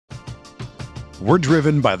We're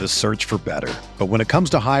driven by the search for better. But when it comes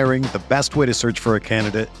to hiring, the best way to search for a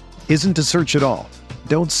candidate isn't to search at all.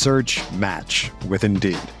 Don't search, match with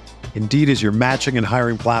Indeed. Indeed is your matching and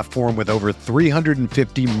hiring platform with over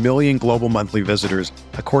 350 million global monthly visitors,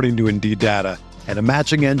 according to Indeed data, and a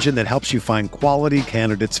matching engine that helps you find quality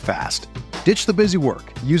candidates fast. Ditch the busy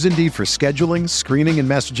work. Use Indeed for scheduling, screening, and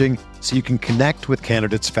messaging so you can connect with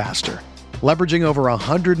candidates faster. Leveraging over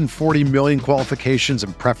 140 million qualifications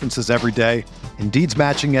and preferences every day, Indeed's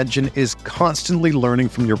matching engine is constantly learning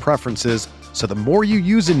from your preferences, so the more you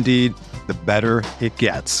use Indeed, the better it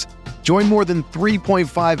gets. Join more than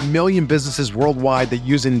 3.5 million businesses worldwide that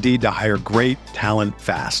use Indeed to hire great talent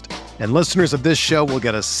fast. And listeners of this show will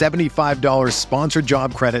get a $75 sponsored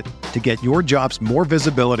job credit to get your jobs more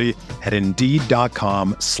visibility at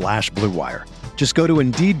Indeed.com/Blue Wire. Just go to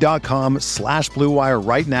Indeed.com/Blue Wire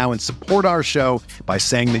right now and support our show by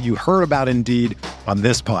saying that you heard about Indeed on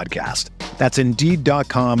this podcast. That's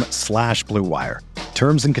Indeed.com/Blue Wire.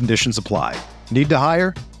 Terms and conditions apply. Need to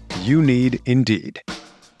hire? You need Indeed.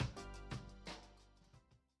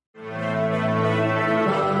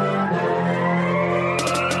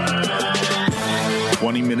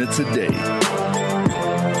 20 minutes a day,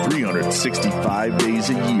 365 days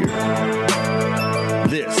a year.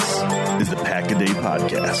 This is the Pack-A-Day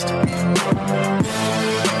Podcast.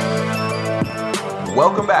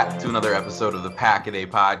 Welcome back to another episode of the Pack-A-Day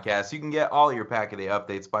Podcast. You can get all your Pack-A-Day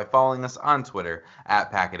updates by following us on Twitter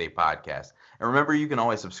at Pack-A-Day Podcast. And remember, you can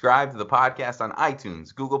always subscribe to the podcast on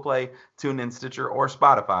iTunes, Google Play, TuneIn, Stitcher, or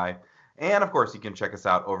Spotify. And, of course, you can check us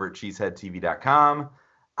out over at cheeseheadtv.com.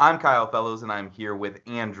 I'm Kyle Fellows, and I'm here with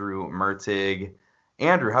Andrew Mertig.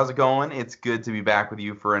 Andrew, how's it going? It's good to be back with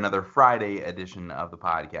you for another Friday edition of the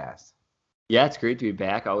podcast. Yeah, it's great to be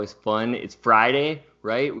back. Always fun. It's Friday,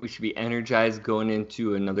 right? We should be energized going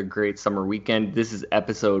into another great summer weekend. This is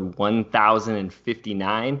episode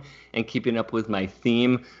 1059, and keeping up with my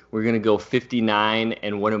theme, we're going to go 59,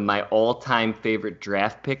 and one of my all-time favorite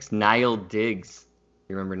draft picks, Niall Diggs.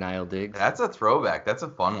 You remember Niall Diggs? That's a throwback. That's a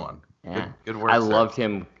fun one. Yeah, good work. I loved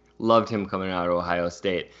him coming out of Ohio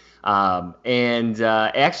State.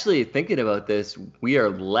 Actually, thinking about this, we are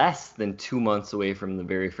less than 2 months away from the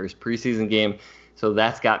very first preseason game, so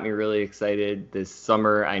that's got me really excited. This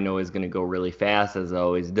summer, I know, is going to go really fast, as it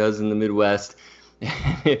always does in the Midwest.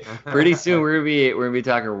 Pretty soon, we're gonna be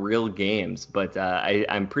talking real games, but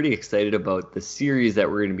I'm pretty excited about the series that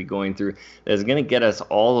we're going to be going through. That's going to get us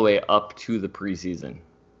all the way up to the preseason.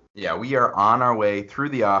 Yeah, we are on our way through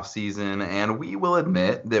the offseason, and we will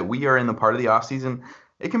admit that we are in the part of the offseason.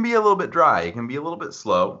 It can be a little bit dry. It can be a little bit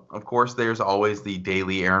slow. Of course, there's always the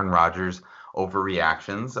daily Aaron Rodgers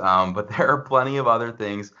overreactions, but there are plenty of other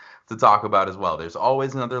things to talk about as well. There's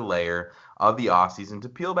always another layer of the offseason to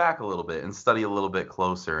peel back a little bit and study a little bit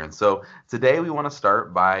closer. And so today we want to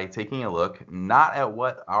start by taking a look not at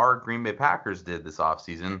what our Green Bay Packers did this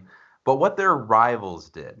offseason, but what their rivals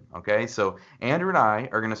did, okay? So Andrew and I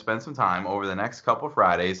are going to spend some time over the next couple of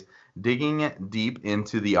Fridays digging deep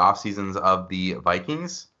into the off seasons of the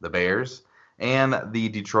Vikings, the Bears, and the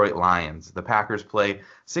Detroit Lions. The Packers play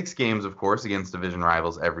 6 games, of course, against division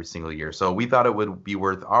rivals every single year. So we thought it would be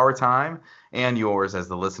worth our time and yours as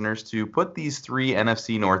the listeners to put these 3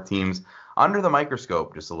 NFC North teams under the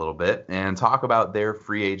microscope just a little bit and talk about their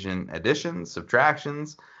free agent additions,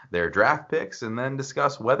 subtractions, their draft picks, and then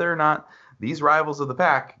discuss whether or not these rivals of the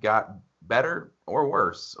pack got better or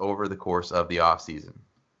worse over the course of the offseason.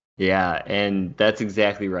 Yeah, and that's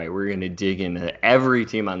exactly right. We're going to dig into every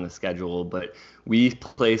team on the schedule, but we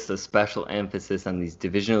place a special emphasis on these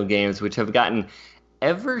divisional games, which have gotten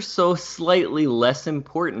ever so slightly less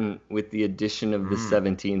important with the addition of the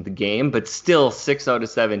 17th game, but still 6 out of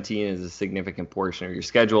 17 is a significant portion of your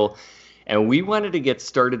schedule. And we wanted to get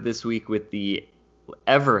started this week with the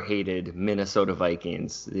ever-hated Minnesota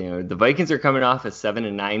Vikings. You know, the Vikings are coming off a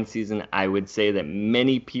 7-9 season. I would say that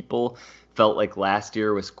many people felt like last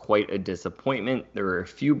year was quite a disappointment. There were a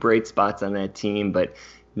few bright spots on that team, but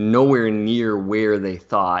nowhere near where they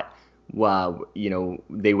thought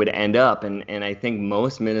they would end up. And I think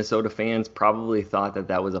most Minnesota fans probably thought that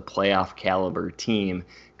that was a playoff caliber team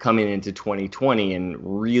coming into 2020 and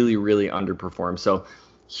really, really underperformed. So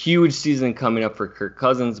huge season coming up for Kirk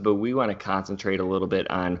Cousins, but we want to concentrate a little bit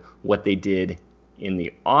on what they did in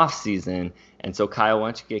the offseason. And so, Kyle,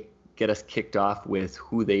 why don't you get us kicked off with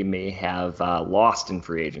who they may have lost in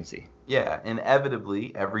free agency? Yeah,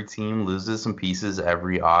 inevitably, every team loses some pieces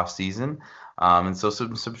every offseason. And so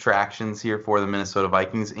some subtractions here for the Minnesota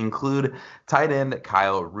Vikings include tight end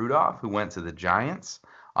Kyle Rudolph, who went to the Giants.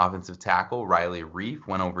 Offensive tackle Riley Reiff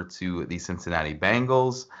went over to the Cincinnati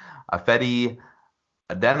Bengals. Fedi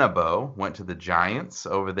Adenabo went to the Giants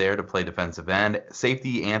over there to play defensive end.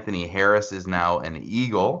 Safety Anthony Harris is now an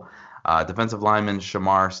Eagle. Defensive lineman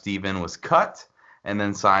Shamar Stephen was cut and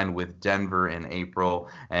then signed with Denver in April.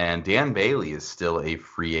 And Dan Bailey is still a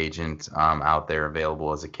free agent out there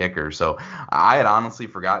available as a kicker. So I had honestly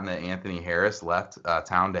forgotten that Anthony Harris left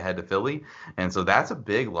town to head to Philly. And so that's a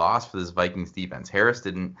big loss for this Vikings defense. Harris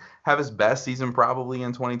didn't have his best season probably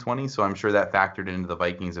in 2020, so I'm sure that factored into the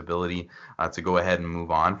Vikings' ability to go ahead and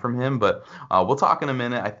move on from him. But we'll talk in a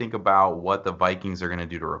minute, I think, about what the Vikings are going to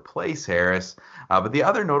do to replace Harris. But the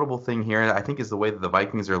other notable thing here, I think, is the way that the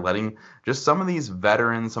Vikings are letting just some of these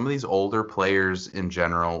veterans, some of these older players in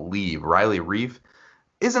general leave. Riley Reiff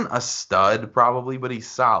isn't a stud probably, but he's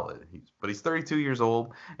solid. He's 32 years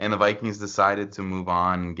old, and the Vikings decided to move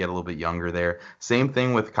on and get a little bit younger there. Same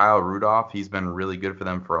thing with Kyle Rudolph. He's been really good for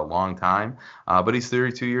them for a long time, but he's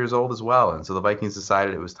 32 years old as well. And so the Vikings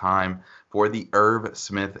decided it was time for the Irv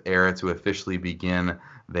Smith era to officially begin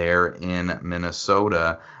there in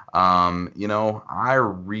Minnesota. I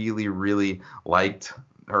really, really liked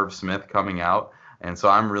Irv Smith coming out, and so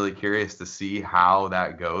I'm really curious to see how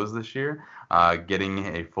that goes this year.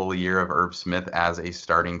 Getting a full year of Irv Smith as a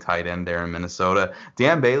starting tight end there in Minnesota.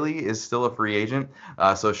 Dan Bailey is still a free agent,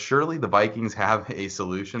 so surely the Vikings have a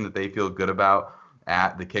solution that they feel good about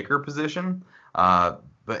at the kicker position. But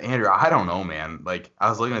Andrew, I don't know, man. Like, I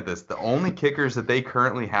was looking at this. The only kickers that they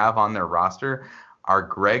currently have on their roster are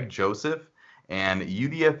Greg Joseph and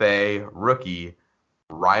UDFA rookie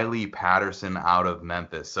Riley Patterson out of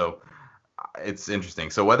Memphis. So it's interesting.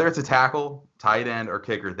 So whether it's a tackle, tight end, or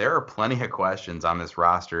kicker, there are plenty of questions on this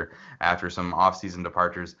roster after some offseason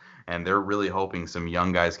departures, and they're really hoping some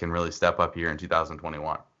young guys can really step up here in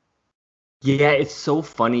 2021. Yeah, it's so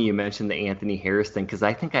funny you mentioned the Anthony Harris thing, because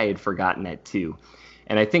I think I had forgotten that too.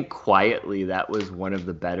 And I think quietly that was one of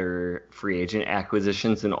the better free agent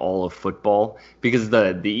acquisitions in all of football, because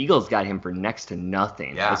the Eagles got him for next to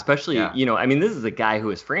nothing. Yeah, especially, this is a guy who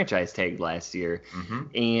was franchise tagged last year. Mm-hmm.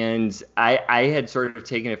 And I had sort of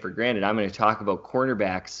taken it for granted. I'm going to talk about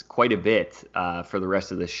cornerbacks quite a bit for the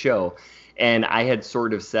rest of the show. And I had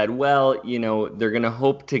sort of said, well, they're going to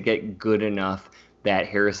hope to get good enough that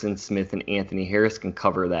Harrison Smith and Anthony Harris can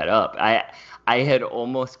cover that up. I had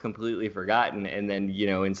almost completely forgotten, and then,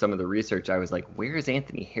 in some of the research, I was like, where is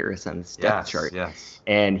Anthony Harris on this depth chart? Yes.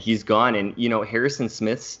 And he's gone, and, Harrison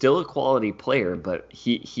Smith's still a quality player, but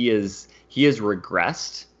he has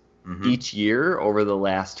regressed each year over the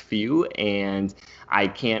last few, and I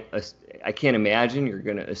can't imagine you're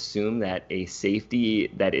going to assume that a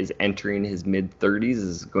safety that is entering his mid-30s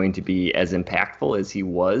is going to be as impactful as he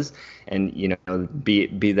was, and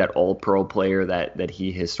be that all-pro player that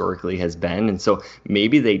he historically has been. And so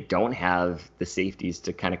maybe they don't have the safeties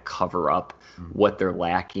to kind of cover up what they're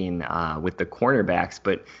lacking with the cornerbacks.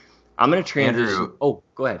 But I'm going to transition. Andrew,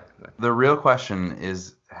 go ahead. The real question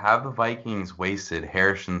is, have the Vikings wasted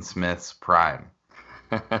Harrison Smith's prime?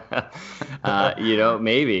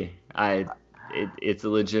 Maybe. It's a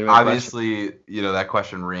legitimate Obviously, question. That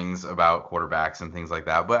question rings about quarterbacks and things like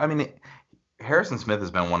that. But, Harrison Smith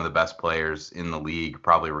has been one of the best players in the league,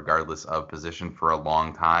 probably regardless of position, for a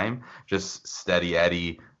long time. Just steady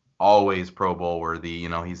Eddie, always Pro Bowl worthy.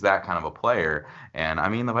 He's that kind of a player. And,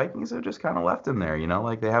 the Vikings have just kind of left him there,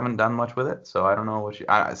 they haven't done much with it. So I don't know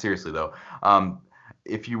what seriously, though.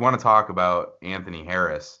 If you want to talk about Anthony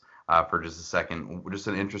Harris for just a second, just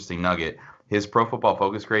an interesting nugget. His Pro Football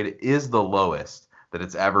Focus grade is the lowest that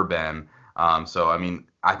it's ever been.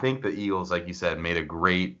 I think the Eagles, like you said, made a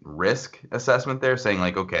great risk assessment there, saying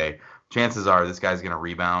okay, chances are this guy's going to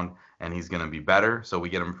rebound and he's going to be better. So we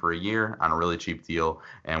get him for a year on a really cheap deal,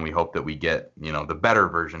 and we hope that we get, the better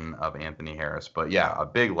version of Anthony Harris. But yeah, a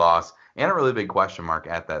big loss and a really big question mark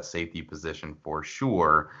at that safety position for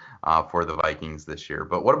sure for the Vikings this year.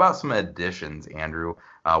 But what about some additions, Andrew?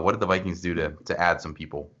 What did the Vikings do to add some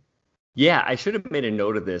people? Yeah, I should have made a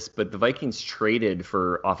note of this, but the Vikings traded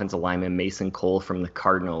for offensive lineman Mason Cole from the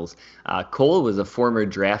Cardinals. Cole was a former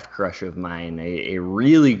draft crush of mine, a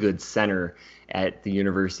really good center at the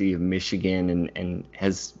University of Michigan, and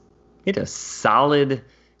has made a solid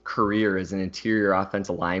career as an interior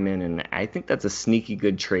offensive lineman, and I think that's a sneaky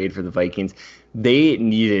good trade for the Vikings. They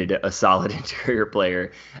needed a solid interior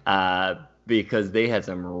player because they had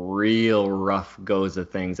some real rough goes of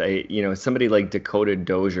things. Somebody like Dakota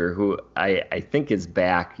Dozier, who I think is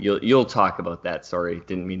back. You'll talk about that. Sorry,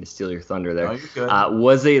 didn't mean to steal your thunder there. No,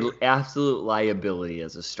 was a absolute liability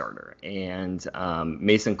as a starter, and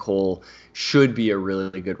Mason Cole should be a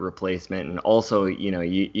really good replacement. And also,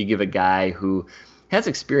 you give a guy who has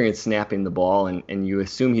experience snapping the ball, and you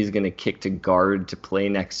assume he's going to kick to guard to play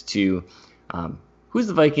next to Who's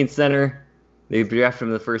the Vikings center? They drafted him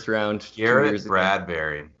in the first round. Garrett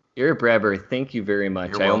Bradbury. Garrett Bradbury, thank you very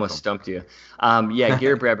much. You're welcome. Almost stumped you.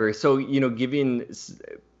 Garrett Bradbury. So,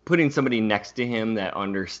 putting somebody next to him that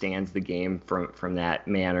understands the game from that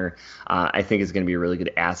manner, I think is going to be a really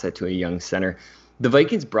good asset to a young center. The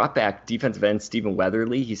Vikings brought back defensive end Stephen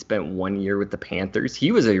Weatherly. He spent 1 year with the Panthers.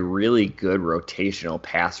 He was a really good rotational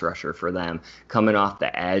pass rusher for them coming off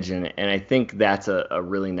the edge, and I think that's a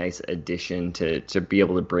really nice addition to be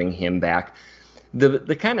able to bring him back.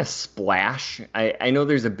 The kind of splash, I know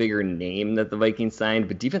there's a bigger name that the Vikings signed,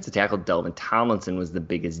 but defensive tackle Delvin Tomlinson was the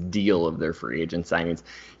biggest deal of their free agent signings.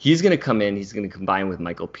 He's going to come in. He's going to combine with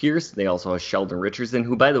Michael Pierce. They also have Sheldon Richardson,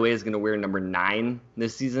 who, by the way, is going to wear number 9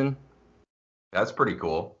 this season. That's pretty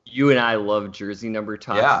cool. You and I love jersey number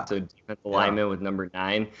talk. Yeah. So defensive lineman with number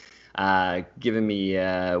 9. Giving me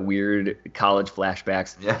weird college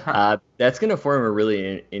flashbacks. Yeah. That's going to form a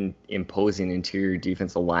really imposing interior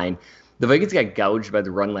defensive line. The Vikings got gouged by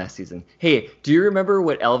the run last season. Hey, do you remember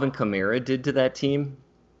what Alvin Kamara did to that team?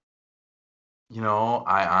 I'm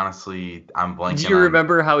blanking. Do you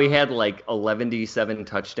remember how he had like 11-7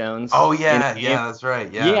 touchdowns? Oh, yeah. Yeah, that's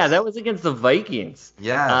right. Yes. Yeah, that was against the Vikings.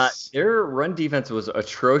 Yes. Their run defense was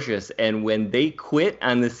atrocious, and when they quit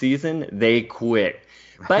on the season, they quit.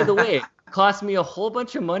 By the way, cost me a whole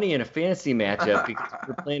bunch of money in a fantasy matchup because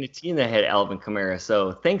we're playing a team that had Alvin Kamara.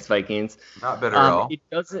 So thanks, Vikings. Not bitter at all.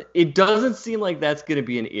 It doesn't seem like that's going to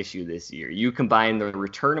be an issue this year. You combine the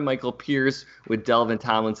return of Michael Pierce with Delvin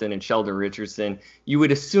Tomlinson and Sheldon Richardson, you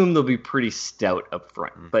would assume they'll be pretty stout up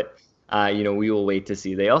front. But we will wait to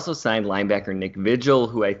see. They also signed linebacker Nick Vigil,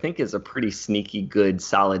 who I think is a pretty sneaky, good,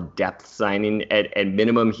 solid depth signing. At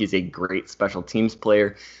minimum, he's a great special teams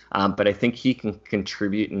player, but I think he can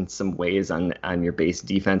contribute in some ways on your base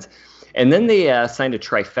defense. And then they signed a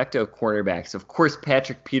trifecta of cornerbacks. Of course,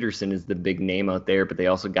 Patrick Peterson is the big name out there, but they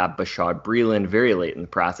also got Bashad Breeland very late in the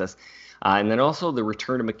process. And then also the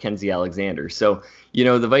return of Mackenzie Alexander. So,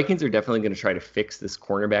 the Vikings are definitely going to try to fix this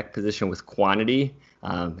cornerback position with quantity.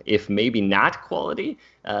 If maybe not quality,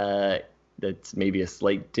 that's maybe a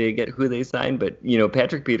slight dig at who they signed. But,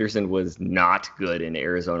 Patrick Peterson was not good in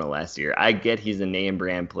Arizona last year. I get he's a name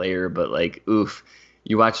brand player, but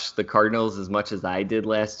you watched the Cardinals as much as I did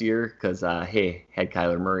last year because, had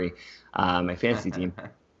Kyler Murray, my fantasy team.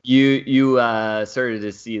 You started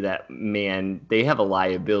to see that, man, they have a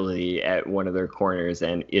liability at one of their corners,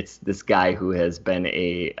 and it's this guy who has been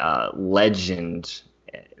a legend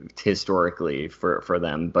historically for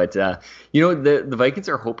them. But, the Vikings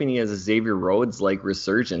are hoping he has a Xavier Rhodes-like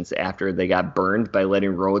resurgence after they got burned by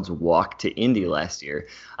letting Rhodes walk to Indy last year.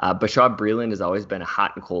 Bashad Breeland has always been a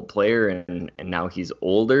hot and cold player, and now he's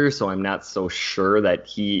older, so I'm not so sure that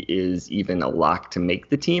he is even a lock to make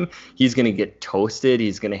the team. He's going to get toasted.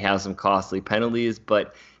 He's going to have some costly penalties,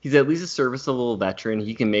 but he's at least a serviceable veteran.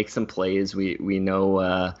 He can make some plays. We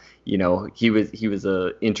know, he was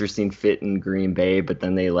a interesting fit in Green Bay, but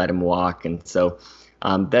then they let him walk, and so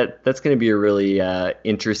that's going to be a really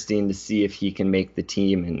interesting to see if he can make the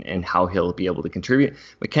team and how he'll be able to contribute.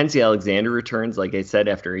 Mackenzie Alexander returns, like I said,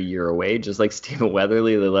 after a year away, just like Stephen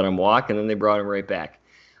Weatherly. They let him walk, and then they brought him right back.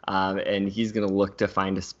 And he's going to look to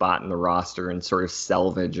find a spot in the roster and sort of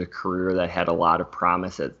salvage a career that had a lot of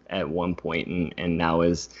promise at one point and now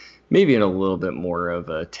is maybe in a little bit more of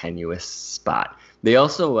a tenuous spot. They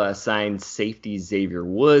also signed safety Xavier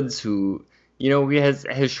Woods, who he has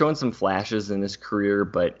shown some flashes in his career,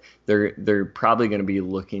 but they're probably going to be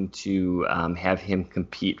looking to have him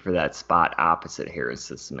compete for that spot opposite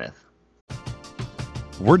Harrison Smith.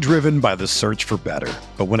 We're driven by the search for better.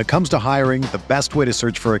 But when it comes to hiring, the best way to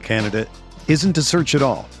search for a candidate isn't to search at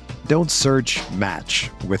all. Don't search,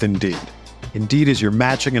 match with Indeed. Indeed is your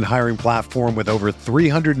matching and hiring platform with over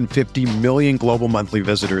 350 million global monthly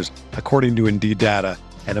visitors, according to Indeed data,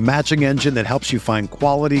 and a matching engine that helps you find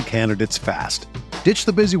quality candidates fast. Ditch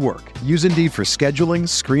the busy work. Use Indeed for scheduling,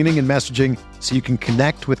 screening, and messaging so you can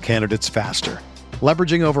connect with candidates faster.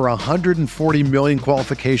 Leveraging over 140 million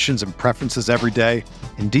qualifications and preferences every day,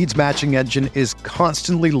 Indeed's matching engine is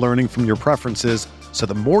constantly learning from your preferences, so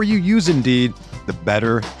the more you use Indeed, the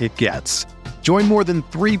better it gets. Join more than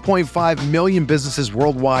 3.5 million businesses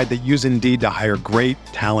worldwide that use Indeed to hire great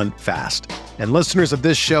talent fast. And listeners of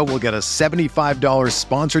this show will get a $75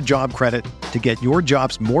 sponsored job credit to get your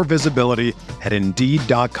jobs more visibility at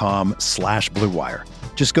Indeed.com/Blue Wire.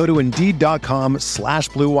 Just go to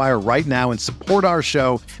Indeed.com/Blue Wire right now and support our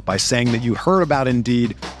show by saying that you heard about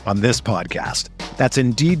Indeed on this podcast. That's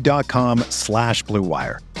Indeed.com/Blue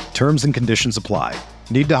Wire. Terms and conditions apply.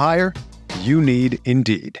 Need to hire? You need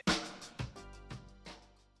Indeed.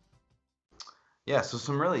 Yeah, so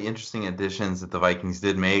some really interesting additions that the Vikings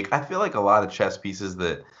did make. I feel like a lot of chess pieces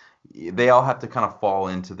that they all have to kind of fall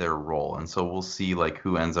into their role. And so we'll see like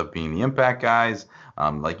who ends up being the impact guys.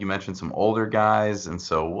 Like you mentioned, some older guys. And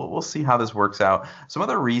so we'll see how this works out. Some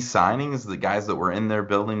other re-signings, the guys that were in their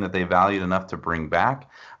building that they valued enough to bring back.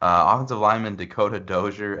 Offensive lineman Dakota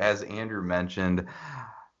Dozier, as Andrew mentioned.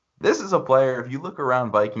 This is a player, if you look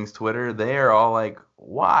around Vikings Twitter, they are all like,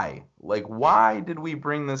 why? Like, why did we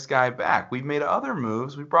bring this guy back? We've made other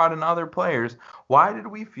moves. We brought in other players. Why did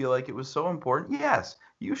we feel like it was so important? Yes,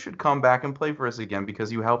 you should come back and play for us again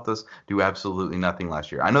because you helped us do absolutely nothing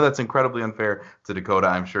last year. I know that's incredibly unfair to Dakota.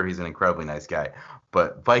 I'm sure he's an incredibly nice guy.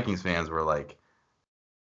 But Vikings fans were like,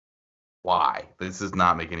 why? This does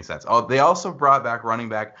not make any sense. Oh, they also brought back running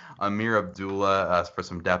back Amir Abdullah for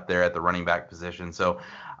some depth there at the running back position. So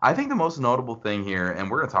I think the most notable thing here, and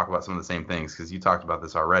we're going to talk about some of the same things because you talked about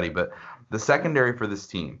this already, but the secondary for this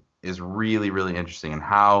team is really, really interesting and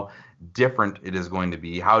how different it is going to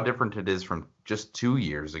be, how different it is from just 2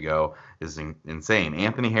 years ago is insane.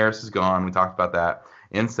 Anthony Harris is gone. We talked about that.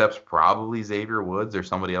 In steps probably Xavier Woods or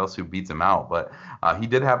somebody else who beats him out. But he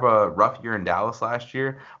did have a rough year in Dallas last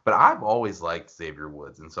year. But I've always liked Xavier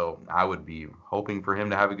Woods. And so I would be hoping for him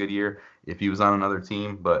to have a good year if he was on another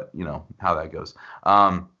team. But, you know, how that goes.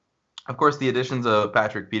 Of course, the additions of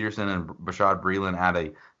Patrick Peterson and Bashad Breeland add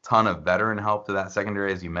a ton of veteran help to that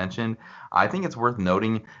secondary, as you mentioned. I think it's worth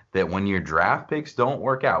noting that when your draft picks don't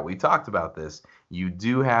work out, we talked about this, you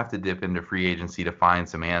do have to dip into free agency to find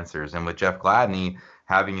some answers. And with Jeff Gladney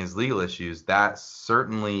having his legal issues, that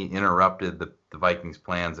certainly interrupted the Vikings'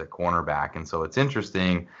 plans at cornerback. And so it's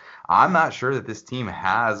interesting. I'm not sure that this team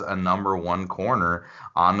has a number one corner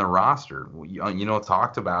on the roster.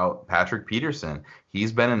 Talked about Patrick Peterson.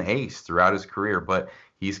 He's been an ace throughout his career, but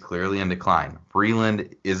he's clearly in decline.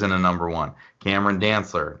 Breeland isn't a number one. Cameron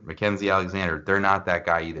Dantzler, Mackenzie Alexander, they're not that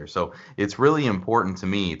guy either. So it's really important to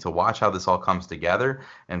me to watch how this all comes together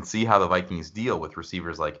and see how the Vikings deal with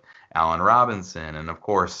receivers like Allen Robinson and, of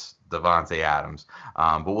course, Devontae Adams.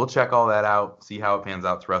 But we'll check all that out, see how it pans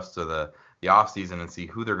out the rest of the offseason and see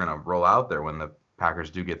who they're going to roll out there when the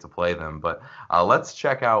Packers do get to play them. But let's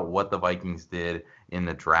check out what the Vikings did in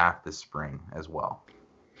the draft this spring as well.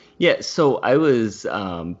 Yeah, so I was,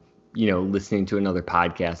 listening to another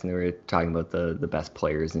podcast, and they were talking about the best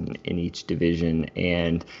players in each division.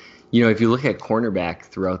 And, if you look at cornerback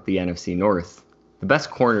throughout the NFC North, the best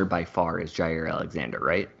corner by far is Jair Alexander,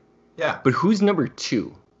 right? Yeah. But who's number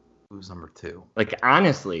two? Who's number two? Like,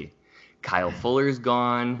 honestly, Kyle Fuller's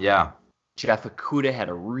gone. Yeah. Jeff Okudah had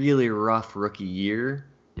a really rough rookie year.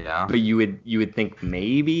 Yeah. But you would think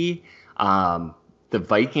maybe the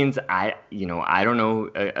Vikings, I don't know,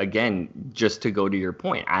 again, just to go to your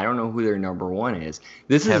point, I don't know who their number one is.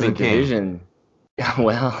 This is a division.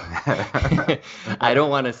 Well, I don't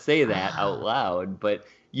want to say that out loud, but,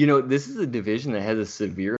 this is a division that has a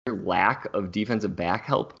severe lack of defensive back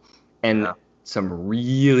help and some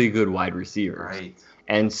really good wide receivers. Right.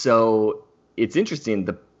 And so it's interesting,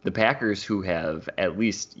 the Packers, who have at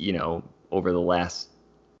least, over the last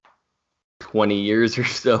 20 years or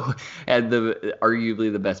so, had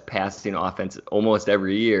arguably the best passing offense almost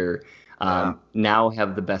every year, now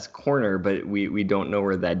have the best corner, but we don't know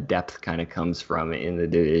where that depth kind of comes from in the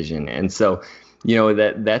division. And so,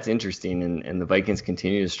 that's interesting, and the Vikings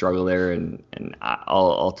continue to struggle there, and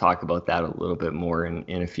I'll talk about that a little bit more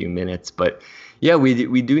in a few minutes. But yeah,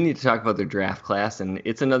 we do need to talk about their draft class, and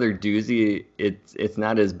it's another doozy. It's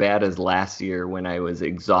not as bad as last year when I was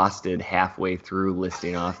exhausted halfway through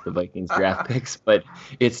listing off the Vikings draft picks, but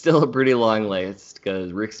it's still a pretty long list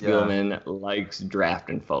because Rick Spielman likes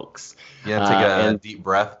drafting folks. Yeah, take a deep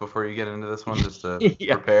breath before you get into this one, just to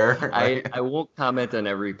prepare. I won't comment on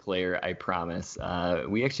every player, I promise.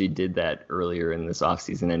 We actually did that earlier in this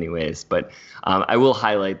offseason anyways, but I will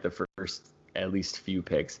highlight the first at least few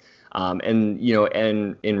picks. And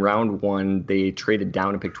in round one, they traded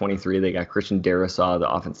down to pick 23. They got Christian Darrisaw, the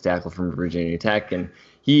offensive tackle from Virginia Tech, and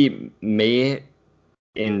he may,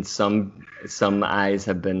 in some eyes,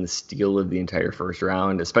 have been the steal of the entire first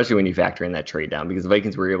round, especially when you factor in that trade down, because the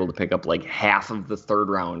Vikings were able to pick up like half of the third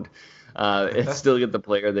round and still get the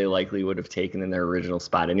player they likely would have taken in their original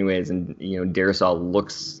spot anyways. And, Darrisaw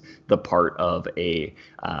looks the part of a,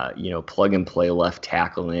 plug and play left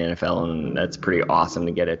tackle in the NFL. And that's pretty awesome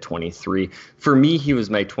to get at 23. For me, he was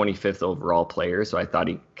my 25th overall player. So I thought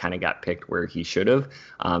he kind of got picked where he should have.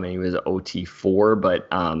 And he was OT4, but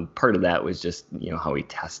part of that was just, how he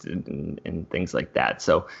tested and things like that.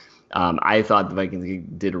 So I thought the Vikings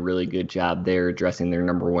did a really good job there addressing their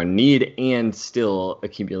number one need and still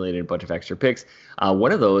accumulated a bunch of extra picks.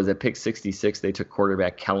 One of those at pick 66, they took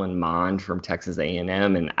quarterback Kellen Mond from Texas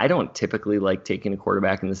A&M, and I don't typically like taking a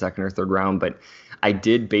quarterback in the second or third round, but I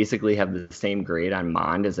did basically have the same grade on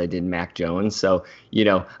Mond as I did Mac Jones. So,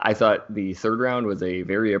 I thought the third round was a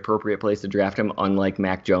very appropriate place to draft him, unlike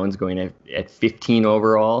Mac Jones going at 15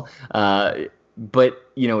 overall.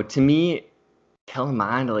 But, to me, Kellen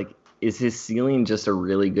Mond, is his ceiling just a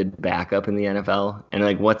really good backup in the NFL?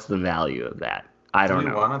 And, what's the value of that? I don't know.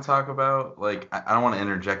 Do we want to talk about, I don't want to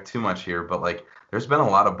interject too much here, but, there's been a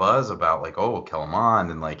lot of buzz about, Kellen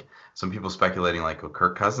Mond, and, some people speculating,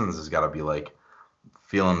 Kirk Cousins has got to be,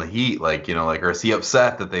 feeling the heat, or is he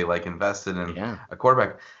upset that they, invested in a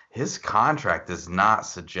quarterback? His contract does not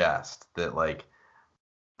suggest that,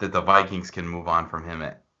 that the Vikings can move on from him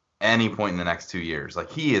at any point in the next 2 years.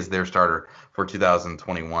 He is their starter for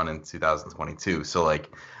 2021 and 2022. So,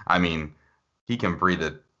 he can breathe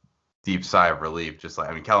a deep sigh of relief.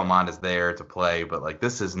 Kellen Mond is there to play, but,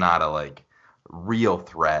 this is not a, real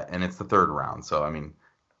threat, and it's the third round. So,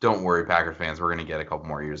 don't worry, Packers fans. We're going to get a couple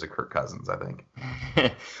more years of Kirk Cousins, I think.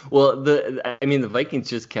 Well, the Vikings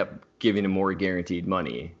just kept giving him more guaranteed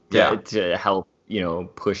money to help,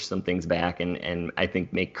 push some things back and I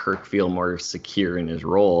think make Kirk feel more secure in his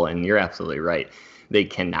role. And you're absolutely right. They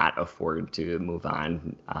cannot afford to move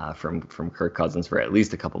on from Kirk Cousins for at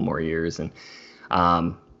least a couple more years. And,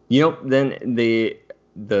 then the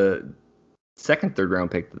second, third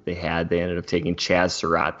round pick that they ended up taking Chaz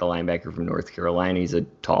Surratt, the linebacker from North Carolina. He's a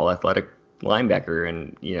tall, athletic linebacker.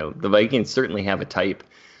 And, the Vikings certainly have a type.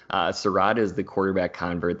 Surratt is the quarterback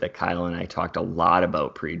convert that Kyle and I talked a lot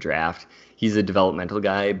about pre-draft. He's a developmental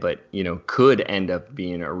guy, but, could end up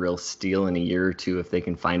being a real steal in a year or two if they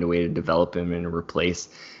can find a way to develop him and replace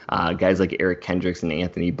guys like Eric Kendricks and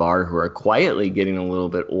Anthony Barr, who are quietly getting a little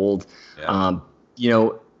bit old. Yeah.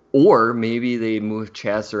 Or maybe they move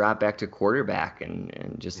Chaz Surratt back to quarterback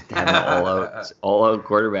and just have an all-out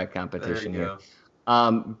quarterback competition here.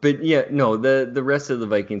 But yeah, no, the rest of the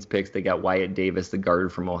Vikings picks, they got Wyatt Davis, the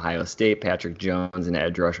guard from Ohio State, Patrick Jones, an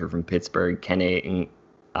edge rusher from Pittsburgh, Kene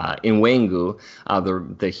Nwangu,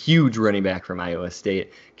 the huge running back from Iowa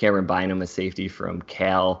State, Cameron Bynum, a safety from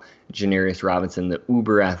Cal, Janarius Robinson, the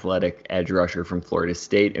uber athletic edge rusher from Florida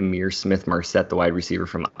State, Amir Smith-Marset, the wide receiver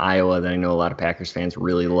from Iowa that I know a lot of Packers fans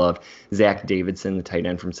really love, Zach Davidson, the tight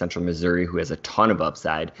end from Central Missouri, who has a ton of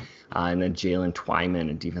upside, and then Jalen Twyman,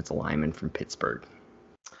 a defensive lineman from Pittsburgh.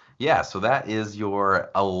 Yeah, so that is your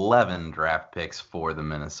 11 draft picks for the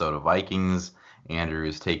Minnesota Vikings. Andrew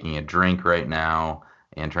is taking a drink right now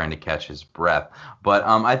and trying to catch his breath. But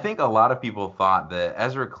I think a lot of people thought that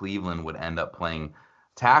Ezra Cleveland would end up playing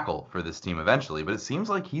tackle for this team eventually, but it seems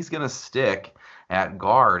like he's going to stick at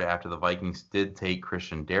guard after the Vikings did take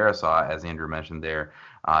Christian Darrisaw, as Andrew mentioned there,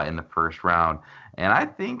 in the first round. And I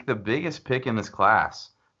think the biggest pick in this class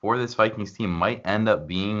for this Vikings team might end up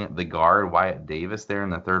being the guard Wyatt Davis there in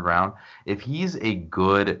the third round. If he's a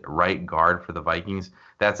good right guard for the Vikings,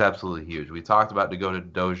 that's absolutely huge. We talked about Dakota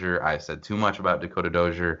Dozier. I said too much about Dakota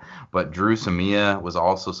Dozier, but Drew Samia was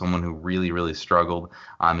also someone who really, really struggled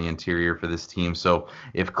on the interior for this team. So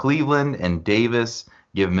if Cleveland and Davis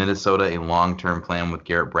give Minnesota a long-term plan with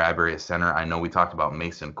Garrett Bradbury at center, I know we talked about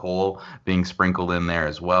Mason Cole being sprinkled in there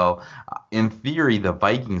as well. In theory, the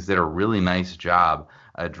Vikings did a really nice job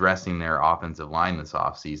addressing their offensive line this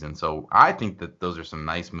offseason. So I think that those are some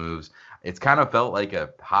nice moves. It's kind of felt like a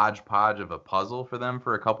hodgepodge of a puzzle for them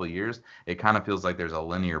for a couple of years. It kind of feels like there's a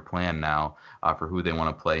linear plan now for who they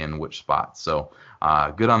want to play in which spots. So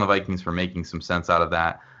good on the Vikings for making some sense out of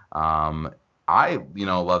that. I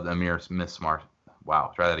loved Amir Smith-Marset.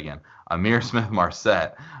 Wow, try that again. Amir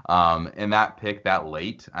Smith-Marset. And that pick that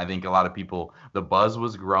late, I think a lot of people, the buzz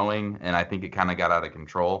was growing, and I think it kind of got out of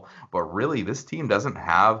control. But really, this team doesn't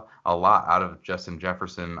have a lot out of Justin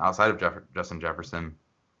Jefferson, outside of Justin Jefferson.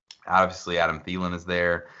 Obviously, Adam Thielen is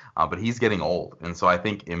there, but he's getting old. And so I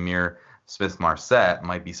think Amir Smith-Marset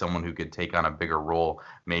might be someone who could take on a bigger role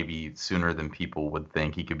maybe sooner than people would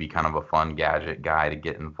think. He could be kind of a fun gadget guy to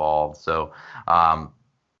get involved. So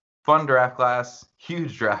fun draft class,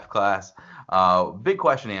 huge draft class. Big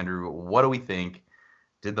question, Andrew. What do we think?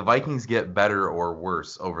 Did the Vikings get better or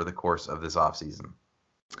worse over the course of this offseason?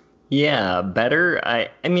 Yeah, better.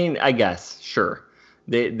 I mean, I guess, sure.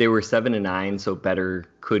 They were 7-9, so better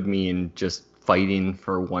could mean just fighting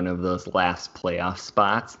for one of those last playoff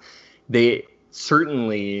spots. They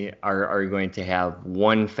certainly are going to have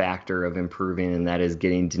one factor of improving, and that is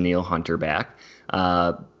getting Danielle Hunter back.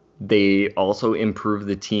 They also improved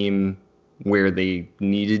the team where they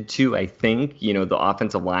needed to. I think, the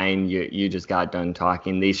offensive line, you just got done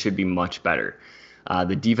talking, they should be much better.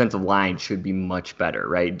 The defensive line should be much better,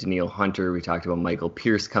 right? Danielle Hunter, we talked about Michael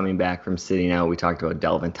Pierce coming back from sitting out. We talked about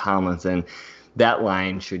Delvin Tomlinson. That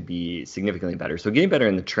line should be significantly better. So getting better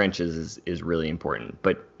in the trenches is really important.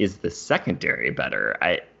 But is the secondary better?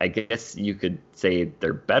 I guess you could say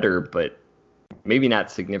they're better, but maybe not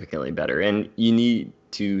significantly better. And you need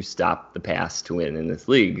to stop the pass to win in this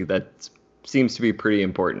league. That seems to be pretty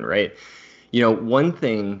important, right? One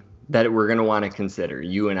thing that we're going to want to consider,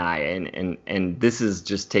 you and I, and this is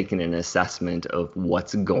just taking an assessment of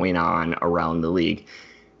what's going on around the league.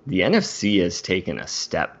 The NFC has taken a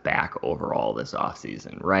step back overall this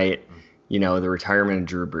offseason, right? The retirement of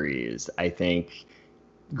Drew Brees, I think.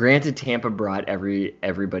 Granted, Tampa brought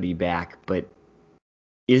everybody back, but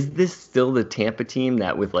is this still the Tampa team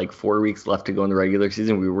that with like 4 weeks left to go in the regular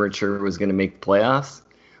season, we weren't sure was going to make the playoffs?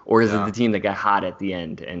 Or is it the team that got hot at the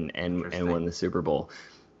end and won the Super Bowl?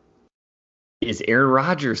 Is Aaron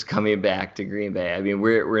Rodgers coming back to Green Bay? I mean,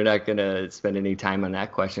 we're not going to spend any time on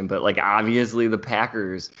that question, but like obviously the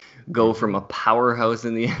Packers go from a powerhouse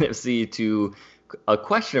in the NFC to a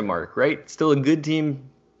question mark, right? Still a good team,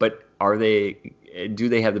 but do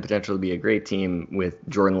they have the potential to be a great team with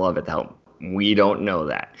Jordan Love at the helm? We don't know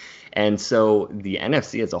that. And so the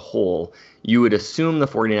NFC as a whole, you would assume the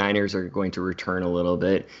 49ers are going to return a little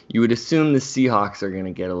bit. You would assume the Seahawks are going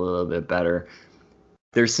to get a little bit better.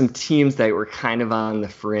 There's some teams that were kind of on the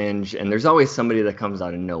fringe, and there's always somebody that comes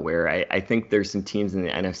out of nowhere. I think there's some teams in the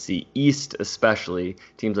NFC East, especially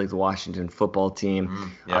teams like the Washington football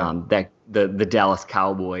team, that the Dallas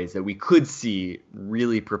Cowboys that we could see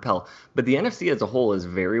really propel. But the NFC as a whole is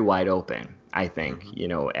very wide open, I think,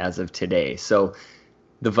 as of today. So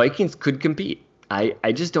the Vikings could compete.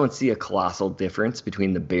 I just don't see a colossal difference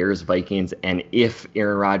between the Bears, Vikings, and if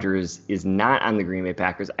Aaron Rodgers is not on the Green Bay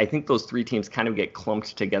Packers. I think those three teams kind of get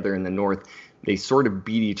clumped together in the North. They sort of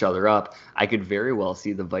beat each other up. I could very well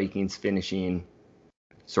see the Vikings finishing,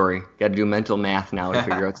 got to do mental math now to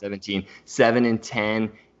figure out 17,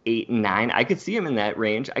 7-10, 8-9. I could see them in that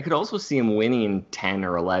range. I could also see them winning 10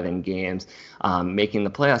 or 11 games, making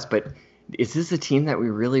the playoffs. But is this a team that we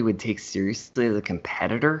really would take seriously as a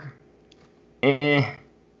competitor?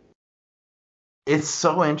 It's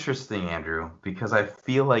so interesting, Andrew, because I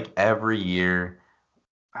feel like every year,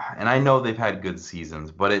 and I know they've had good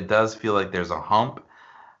seasons, but it does feel like there's a hump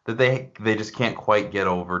that they just can't quite get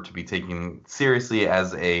over to be taken seriously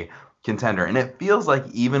as a contender. And it feels like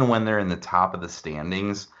even when they're in the top of the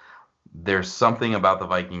standings, there's something about the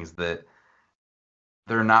Vikings that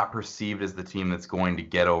they're not perceived as the team that's going to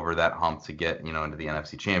get over that hump to get, into the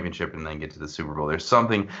NFC Championship and then get to the Super Bowl. There's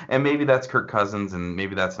something, and maybe that's Kirk Cousins, and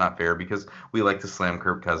maybe that's not fair because we like to slam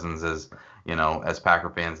Kirk Cousins as Packer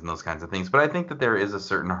fans and those kinds of things. But I think that there is a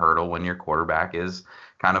certain hurdle when your quarterback is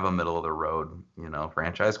kind of a middle of the road,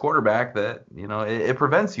 franchise quarterback that, it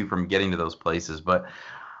prevents you from getting to those places. But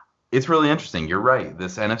it's really interesting. You're right.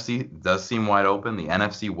 This NFC does seem wide open. The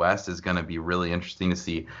NFC West is going to be really interesting to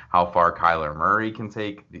see how far Kyler Murray can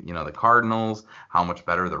take, the Cardinals, how much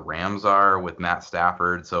better the Rams are with Matt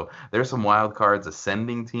Stafford. So there's some wild cards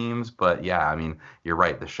ascending teams. But, yeah, I mean, you're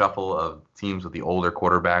right. The shuffle of teams with the older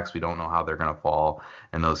quarterbacks, we don't know how they're going to fall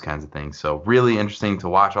and those kinds of things. So really interesting to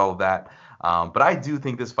watch all of that. But I do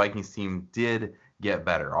think this Vikings team did get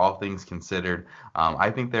better, all things considered.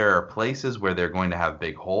 I think there are places where they're going to have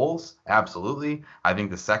big holes. Absolutely. I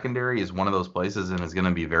think the secondary is one of those places and is going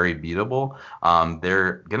to be very beatable.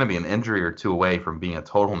 They're going to be an injury or two away from being a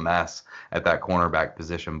total mess at that cornerback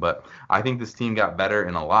position. But I think this team got better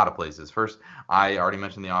in a lot of places. First, I already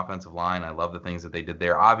mentioned the offensive line. I love the things that they did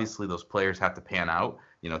there. Obviously, those players have to pan out.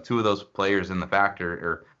 Two of those players that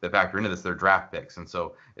factor into this, they're draft picks. And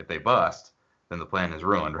so if they bust, then the plan is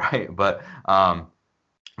ruined, right? But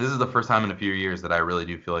this is the first time in a few years that I really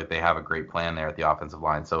do feel like they have a great plan there at the offensive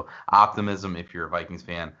line. So optimism, if you're a Vikings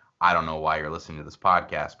fan, I don't know why you're listening to this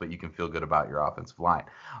podcast, but you can feel good about your offensive line.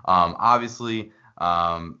 Obviously,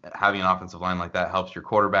 having an offensive line like that helps your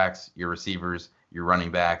quarterbacks, your receivers, your running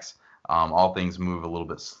backs. All things move a little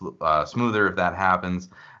bit smoother if that happens.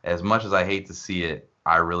 As much as I hate to see it,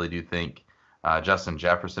 I really do think Justin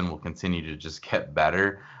Jefferson will continue to just get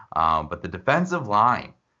better. But the defensive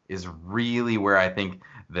line is really where I think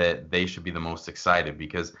that they should be the most excited,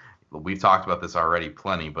 because we've talked about this already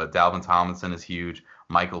plenty, but Dalvin Tomlinson is huge.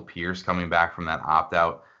 Michael Pierce coming back from that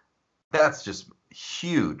opt-out, that's just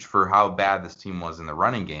huge for how bad this team was in the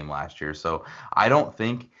running game last year. So I don't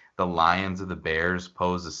think the Lions or the Bears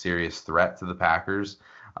pose a serious threat to the Packers.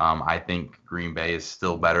 I think Green Bay is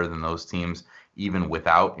still better than those teams. even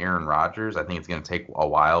without Aaron Rodgers. I think it's going to take a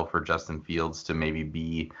while for Justin Fields to maybe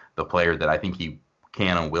be the player that I think he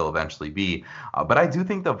can and will eventually be. But I do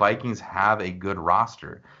think the Vikings have a good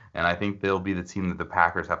roster, and I think they'll be the team that the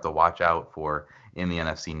Packers have to watch out for in the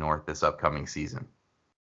NFC North this upcoming season.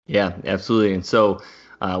 Yeah, absolutely. And so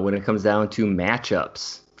when it comes down to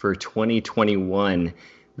matchups for 2021,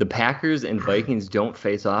 the Packers and Vikings don't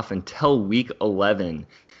face off until Week 11.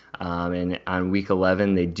 And on Week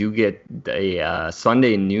 11, they do get a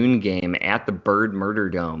Sunday noon game at the Bird Murder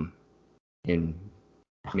Dome in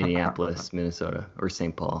Minneapolis, Minnesota, or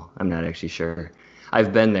St. Paul. I'm not actually sure.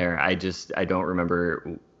 I've been there. I don't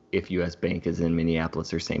remember if U.S. Bank is in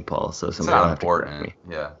Minneapolis or St. Paul. So somebody will have to correct me.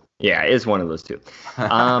 Yeah, it's one of those two.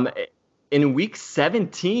 In Week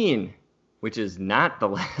 17, which is not the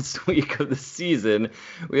last week of the season,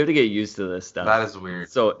 we have to get used to this stuff. That is weird.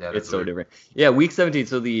 So it's so different. Yeah, Week 17.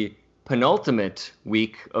 So the penultimate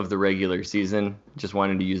week of the regular season. Just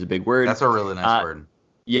wanted to use a big word. That's a really nice word.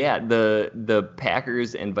 Yeah, the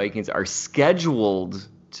Packers and Vikings are scheduled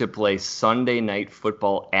to play Sunday Night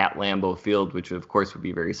Football at Lambeau Field, which of course would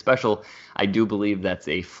be very special. I do believe that's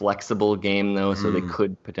a flexible game though, so they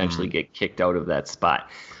could potentially get kicked out of that spot.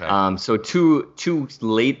 Okay. So two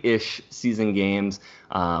late-ish season games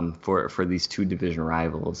for these two division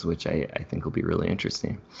rivals, which I think will be really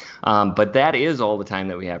interesting. But that is all the time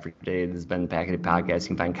that we have for today. This has been the Pack-A-Day Podcast. You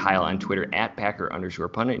can find Kyle on Twitter at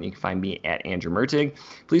Packer_Pundit, and you can find me at Andrew Mertig.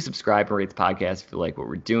 Please subscribe and rate the podcast if you like what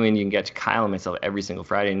we're doing. You can get to Kyle and myself every single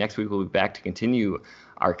Friday. Next week, we'll be back to continue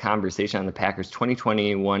our conversation on the Packers'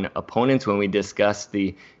 2021 opponents when we discuss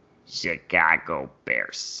the Chicago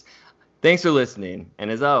Bears. Thanks for listening,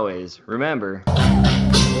 and as always, remember... Go,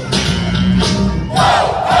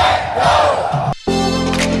 hey, go!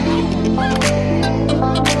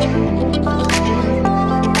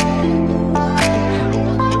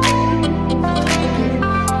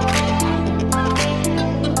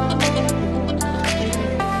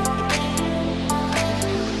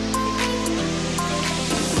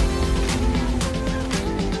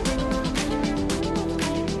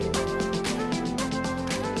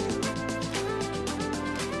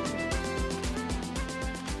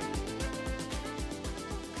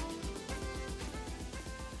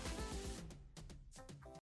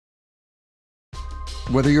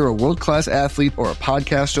 Whether you're a world-class athlete or a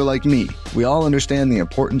podcaster like me, we all understand the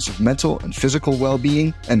importance of mental and physical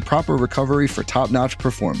well-being and proper recovery for top-notch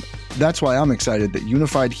performance. That's why I'm excited that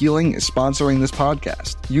Unified Healing is sponsoring this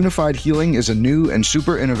podcast. Unified Healing is a new and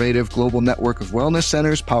super innovative global network of wellness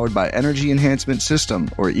centers powered by Energy Enhancement System,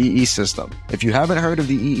 or EE System. If you haven't heard of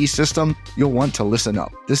the EE System, you'll want to listen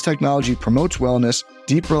up. This technology promotes wellness,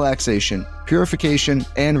 deep relaxation, purification,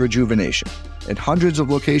 and rejuvenation. In hundreds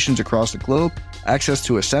of locations across the globe, access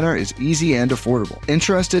to a center is easy and affordable.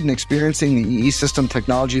 Interested in experiencing the EE System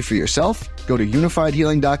technology for yourself? Go to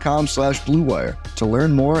unifiedhealing.com/bluewire to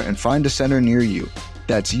learn more and find a center near you.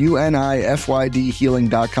 That's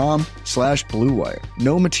unifydhealing.com/bluewire.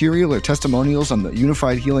 No material or testimonials on the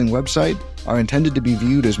Unified Healing website are intended to be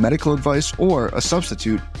viewed as medical advice or a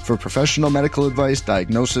substitute for professional medical advice,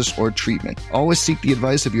 diagnosis, or treatment. Always seek the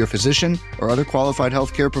advice of your physician or other qualified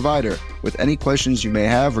healthcare provider with any questions you may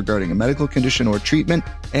have regarding a medical condition or treatment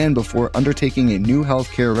and before undertaking a new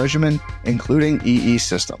healthcare regimen, including EE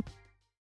System.